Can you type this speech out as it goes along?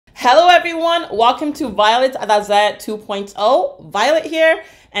Hello everyone, welcome to Violet at Zedd 2.0. Violet here,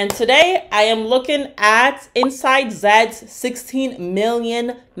 and today I am looking at inside Zedd's 16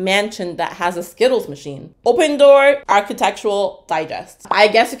 million mansion that has a Skittles machine. Open door, architectural digest. I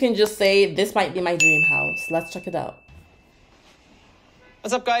guess you can just say this might be my dream house. Let's check it out.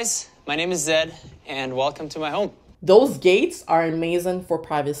 What's up guys? My name is Zedd and welcome to my home. Those gates are amazing for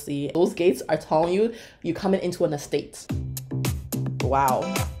privacy. Those gates are telling you you're coming into an estate.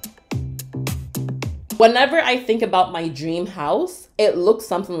 Wow. Whenever I think about my dream house, it looks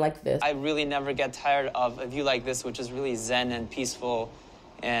something like this. I really never get tired of a view like this, which is really zen and peaceful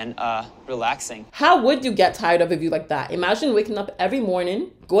and relaxing. How would you get tired of a view like that? Imagine waking up every morning,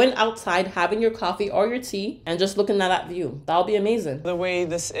 going outside, having your coffee or your tea, and just looking at that view. That would be amazing. The way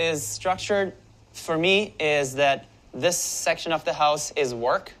this is structured for me is that this section of the house is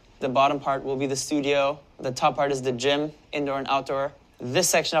work. The bottom part will be the studio. The top part is the gym, indoor and outdoor. This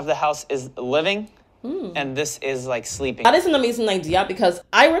section of the house is living. And this is like sleeping. That is an amazing idea because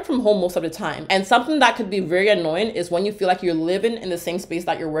I work from home most of the time. And something that could be very annoying is when you feel like you're living in the same space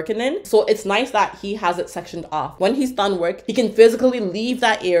that you're working in. So it's nice that he has it sectioned off. When he's done work, he can physically leave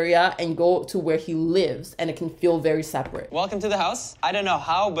that area and go to where he lives, and it can feel very separate. Welcome to the house. I don't know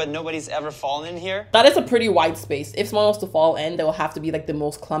how, but nobody's ever fallen in here. That is a pretty wide space. If someone was to fall in, they will have to be like the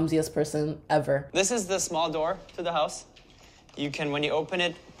most clumsiest person ever. This is the small door to the house. You can, when you open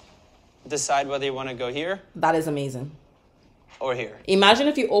it, decide whether you want to go here. That is amazing. Or here. Imagine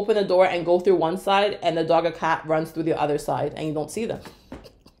if you open a door and go through one side and the dog or cat runs through the other side and you don't see them.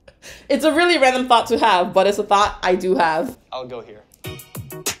 It's a really random thought to have, but it's a thought I do have. I'll go here.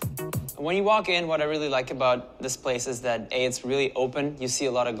 When you walk in, what I really like about this place is that A, it's really open. You see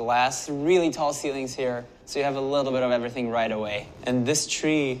a lot of glass, really tall ceilings here. So you have a little bit of everything right away. And this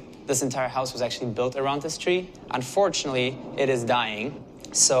tree, this entire house was actually built around this tree. Unfortunately, it is dying.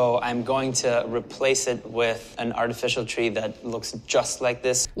 So I'm going to replace it with an artificial tree that looks just like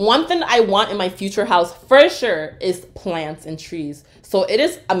this. One thing I want in my future house for sure is plants and trees. So it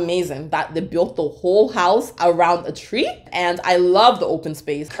is amazing that they built the whole house around a tree, and I love the open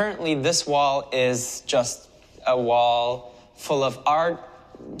space. Currently, this wall is just a wall full of art,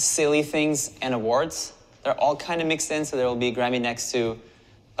 silly things, and awards. They're all kind of mixed in, so there will be a Grammy next to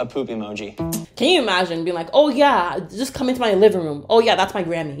a poop emoji. Can you imagine being like, oh yeah, just come into my living room. Oh yeah, that's my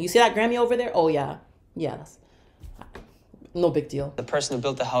Grammy. You see that Grammy over there? Oh yeah. Yeah, that's no big deal. The person who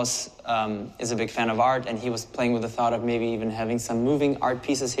built the house is a big fan of art, and he was playing with the thought of maybe even having some moving art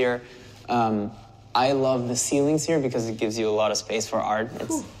pieces here. I love the ceilings here because it gives you a lot of space for art.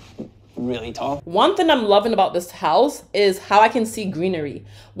 It's really tall. One thing I'm loving about this house is how I can see greenery.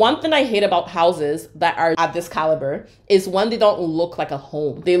 One thing I hate about houses that are at this caliber is when they don't look like a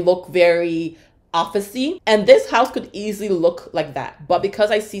home. They look very office-y, and this house could easily look like that. But because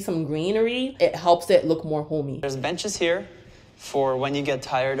I see some greenery, it helps it look more homey. There's benches here for when you get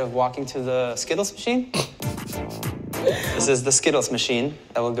tired of walking to the Skittles machine. This is the Skittles machine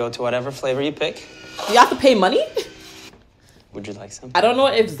that will go to whatever flavor you pick. You have to pay money? Would you like some? I don't know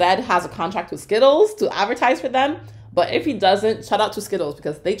if Zedd has a contract with Skittles to advertise for them, but if he doesn't, shout out to Skittles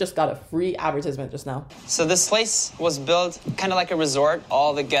because they just got a free advertisement just now. So this place was built kind of like a resort.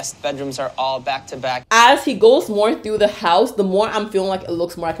 All the guest bedrooms are all back to back. As he goes more through the house, the more I'm feeling like it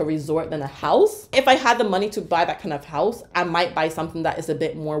looks more like a resort than a house. If I had the money to buy that kind of house, I might buy something that is a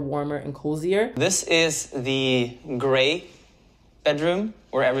bit more warmer and cozier. This is the gray bedroom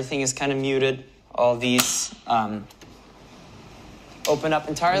where everything is kind of muted. All these open up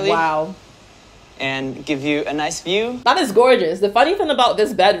entirely. Wow. And give you a nice view. That is gorgeous. The funny thing about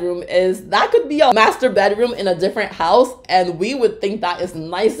this bedroom is that could be a master bedroom in a different house, and we would think that is the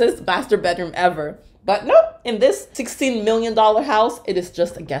nicest master bedroom ever. But nope, in this $16 million house, it is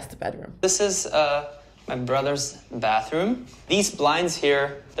just a guest bedroom. This is my brother's bathroom. These blinds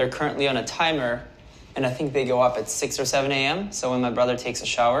here, they're currently on a timer, and I think they go up at 6 or 7 a.m. So when my brother takes a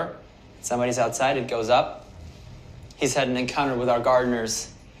shower, somebody's outside, it goes up. He's had an encounter with our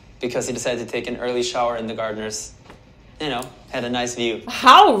gardeners because he decided to take an early shower, and the gardeners, you know, had a nice view.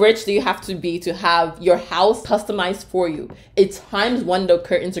 How rich do you have to be to have your house customized for you? It's times when the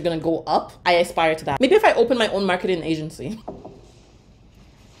curtains are gonna go up. I aspire to that. Maybe if I open my own marketing agency.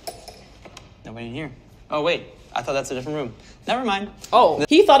 Nobody in here. Oh wait, I thought that's a different room. Never mind. Oh,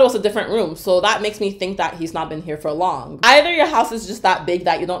 he thought it was a different room, so that makes me think that he's not been here for long. Either your house is just that big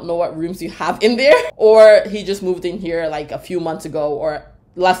that you don't know what rooms you have in there, or he just moved in here like a few months ago, or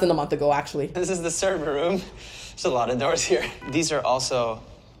less than a month ago, actually. This is the server room. There's a lot of doors here. These are also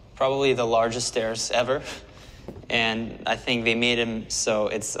probably the largest stairs ever. And I think they made them so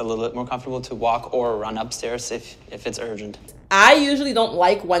it's a little bit more comfortable to walk or run upstairs if it's urgent. I usually don't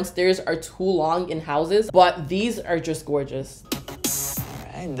like when stairs are too long in houses, but these are just gorgeous. All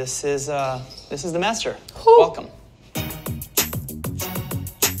right, this is the master. Whew. Welcome.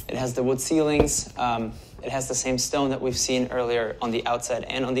 It has the wood ceilings. It has the same stone that we've seen earlier on the outside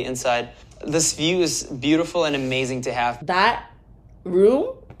and on the inside. This view is beautiful and amazing to have. That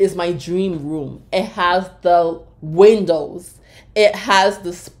room is my dream room. It has the windows. It has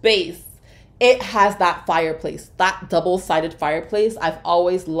the space. It has that fireplace, that double-sided fireplace. I've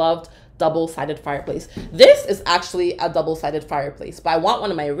always loved double-sided fireplace. This is actually a double-sided fireplace, but I want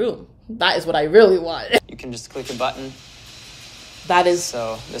one in my room. That is what I really want. You can just click a button. That is...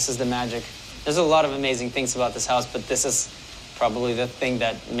 So this is the magic. There's a lot of amazing things about this house, but this is probably the thing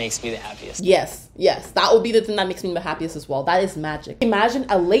that makes me the happiest. Yes, that would be the thing that makes me the happiest as well. That is magic. Imagine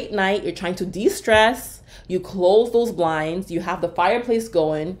a late night, you're trying to de-stress, you close those blinds, you have the fireplace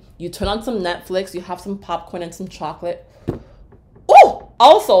going, you turn on some Netflix, you have some popcorn and some chocolate. Oh!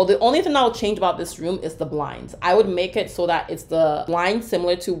 Also, the only thing I'll change about this room is the blinds. I would make it so that it's the blinds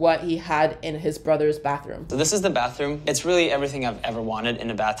similar to what he had in his brother's bathroom. So this is the bathroom. It's really everything I've ever wanted in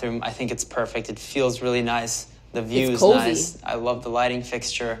a bathroom. I think it's perfect. It feels really nice. The view is nice. I love the lighting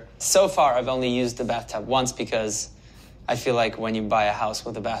fixture. So far, I've only used the bathtub once because I feel like when you buy a house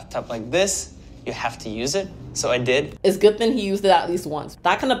with a bathtub like this, you have to use it. So I did. It's good thing he used it at least once.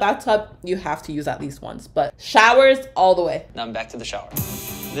 That kind of bathtub, you have to use at least once. But showers all the way. Now I'm back to the shower.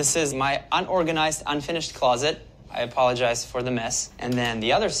 This is my unorganized, unfinished closet. I apologize for the mess. And then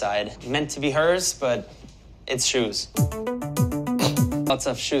the other side, meant to be hers, but it's shoes. Lots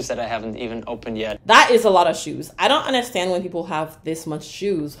of shoes that I haven't even opened yet. That is a lot of shoes. I don't understand when people have this much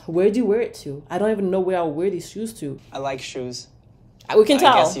shoes. Where do you wear it to? I don't even know where I'll wear these shoes to. I like shoes. We can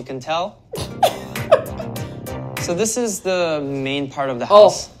tell. I guess you can tell. So this is the main part of the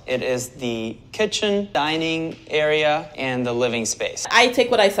house. Oh. It is the kitchen, dining area, and the living space. I take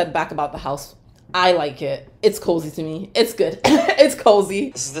what I said back about the house. I like it. It's cozy to me. It's good. It's cozy.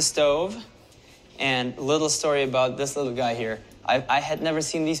 This is the stove. And a little story about this little guy here. I had never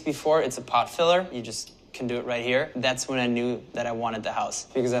seen these before. It's a pot filler. You just can do it right here. That's when I knew that I wanted the house.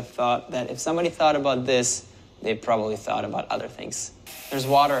 Because I thought that if somebody thought about this, they probably thought about other things. There's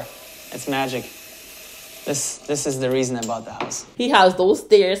water. It's magic. This is the reason I bought the house. He has those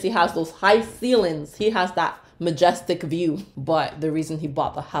stairs. He has those high ceilings. He has that majestic view. But the reason he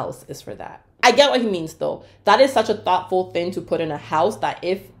bought the house is for that. I get what he means though. That is such a thoughtful thing to put in a house that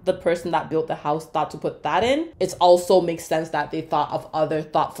if the person that built the house thought to put that in, it also makes sense that they thought of other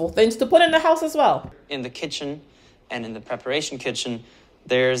thoughtful things to put in the house as well. In the kitchen and in the preparation kitchen,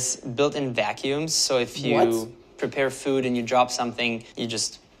 there's built-in vacuums. So if you prepare food and you drop something, you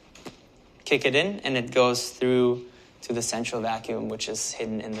just kick it in and it goes through to the central vacuum, which is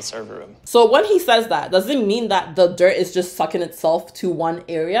hidden in the server room. So when he says that, does it mean that the dirt is just sucking itself to one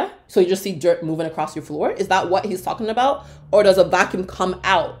area? So you just see dirt moving across your floor? Is that what he's talking about? Or does a vacuum come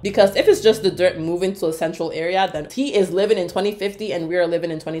out? Because if it's just the dirt moving to a central area, then he is living in 2050 and we are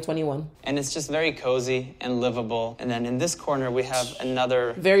living in 2021. And it's just very cozy and livable. And then in this corner, we have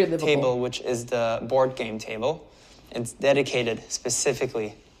another table, which is the board game table. It's dedicated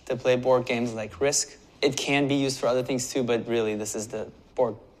specifically to play board games like Risk. It can be used for other things too, but really this is the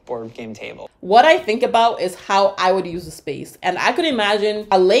board game table. What I think about is how I would use the space. And I could imagine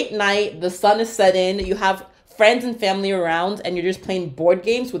a late night, the sun is setting, you have friends and family around and you're just playing board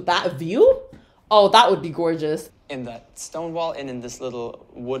games with that view. Oh, that would be gorgeous. In that stone wall and in this little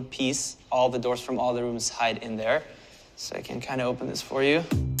wood piece, all the doors from all the rooms hide in there. So I can kind of open this for you.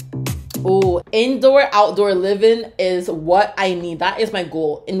 Oh, indoor, outdoor living is what I need. That is my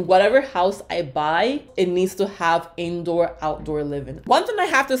goal. In whatever house I buy, it needs to have indoor, outdoor living. One thing I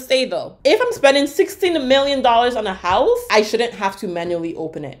have to say though, if I'm spending $16 million on a house, I shouldn't have to manually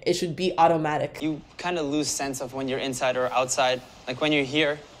open it. It should be automatic. You kind of lose sense of when you're inside or outside. Like when you're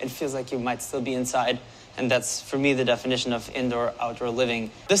here, it feels like you might still be inside. And that's, for me, the definition of indoor, outdoor living.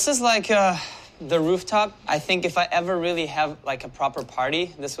 This is like the rooftop. I think if I ever really have like a proper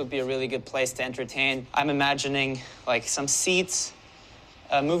party, this would be a really good place to entertain. I'm imagining like some seats,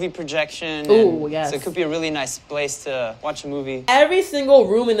 a movie projection. Oh, yes. So it could be a really nice place to watch a movie. Every single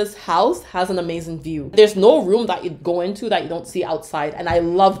room in this house has an amazing view. There's no room that you go into that you don't see outside, and I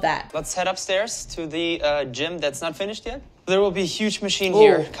love that. Let's head upstairs to the gym that's not finished yet. There will be a huge machine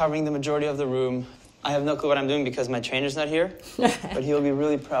here covering the majority of the room. I have no clue what I'm doing because my trainer's not here, but he'll be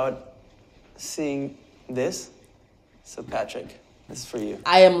really proud seeing this. So Patrick, this is for you.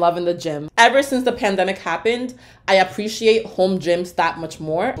 I am loving the gym. Ever since the pandemic happened, I appreciate home gyms that much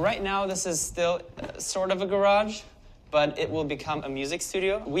more. Right now, this is still sort of a garage, but it will become a music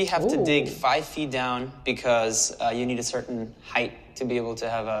studio. We have to dig 5 feet down because you need a certain height to be able to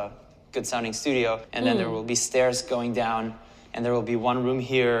have a good sounding studio. And then there will be stairs going down, and there will be one room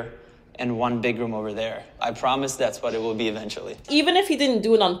here and one big room over there. I promise that's what it will be eventually. Even if he didn't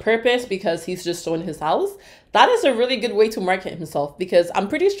do it on purpose because he's just showing his house, that is a really good way to market himself, because I'm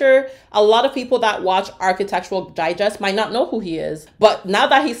pretty sure a lot of people that watch Architectural Digest might not know who he is. But now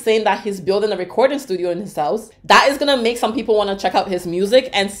that he's saying that he's building a recording studio in his house, that is gonna make some people want to check out his music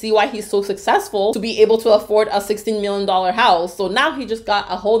and see why he's so successful to be able to afford a $16 million house. So now he just got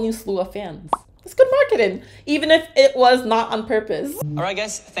a whole new slew of fans. It's good marketing, even if it was not on purpose. All right,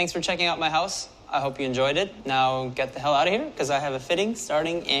 guys, thanks for checking out my house. I hope you enjoyed it. Now get the hell out of here, because I have a fitting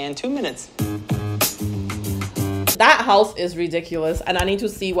starting in 2 minutes. That house is ridiculous, and I need to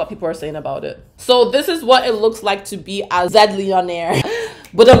see what people are saying about it. So this is what it looks like to be a Zedd-lionaire.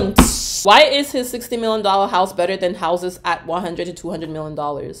 But why is his $60 million house better than houses at $100 to $200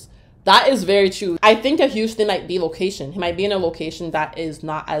 million? That is very true. I think a huge thing might be location. He might be in a location that is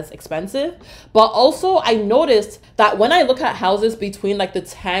not as expensive. But also, I noticed that when I look at houses between like the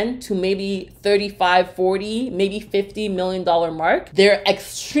 10 to maybe 35, 40, maybe $50 million mark, they're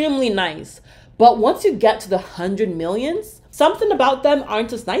extremely nice. But once you get to the 100 millions, something about them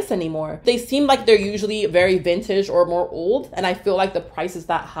aren't as nice anymore. They seem like they're usually very vintage or more old, and I feel like the price is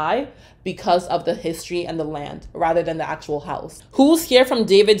that high because of the history and the land rather than the actual house. Who's here from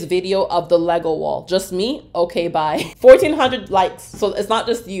David's video of the Lego wall? Just me? Okay, bye. 1,400 likes, so it's not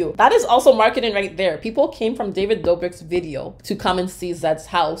just you. That is also marketing right there. People came from David Dobrik's video to come and see Zedd's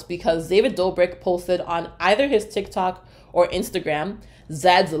house because David Dobrik posted on either his TikTok or Instagram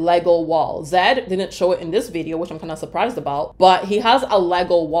Zedd's Lego wall. Zedd didn't show it in this video, which I'm kind of surprised about, but he has a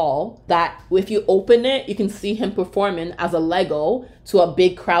Lego wall that if you open it, you can see him performing as a Lego to a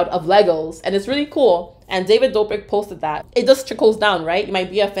big crowd of Legos, and it's really cool. And David Dobrik posted that. It just trickles down, right? You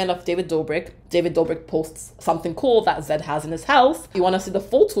might be a fan of David Dobrik. David Dobrik posts something cool that Zedd has in his house. You want to see the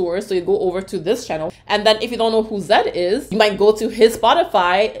full tour, so you go over to this channel. And then if you don't know who Zedd is, you might go to his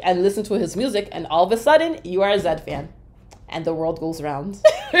Spotify and listen to his music, and all of a sudden, you are a Zedd fan. And the world goes round.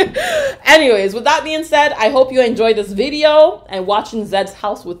 Anyways, with that being said, I hope you enjoyed this video and watching Zedd's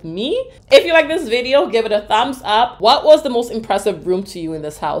house with me. If you like this video, give it a thumbs up. What was the most impressive room to you in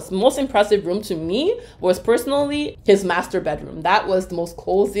this house? Most impressive room to me was personally his master bedroom. That was the most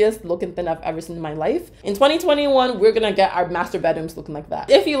coziest looking thing I've ever seen in my life. In 2021, we're gonna get our master bedrooms looking like that.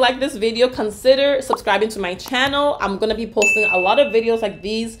 If you like this video, consider subscribing to my channel. I'm gonna be posting a lot of videos like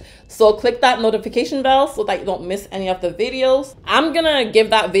these, so click that notification bell so that you don't miss any of the videos. I'm gonna give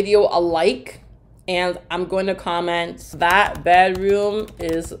that video a like, and I'm going to comment, "That bedroom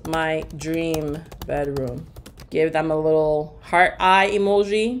is my dream bedroom." Give them a little heart eye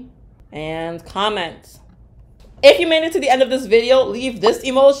emoji and comment. If you made it to the end of this video, leave this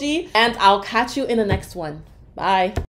emoji, and I'll catch you in the next one. Bye.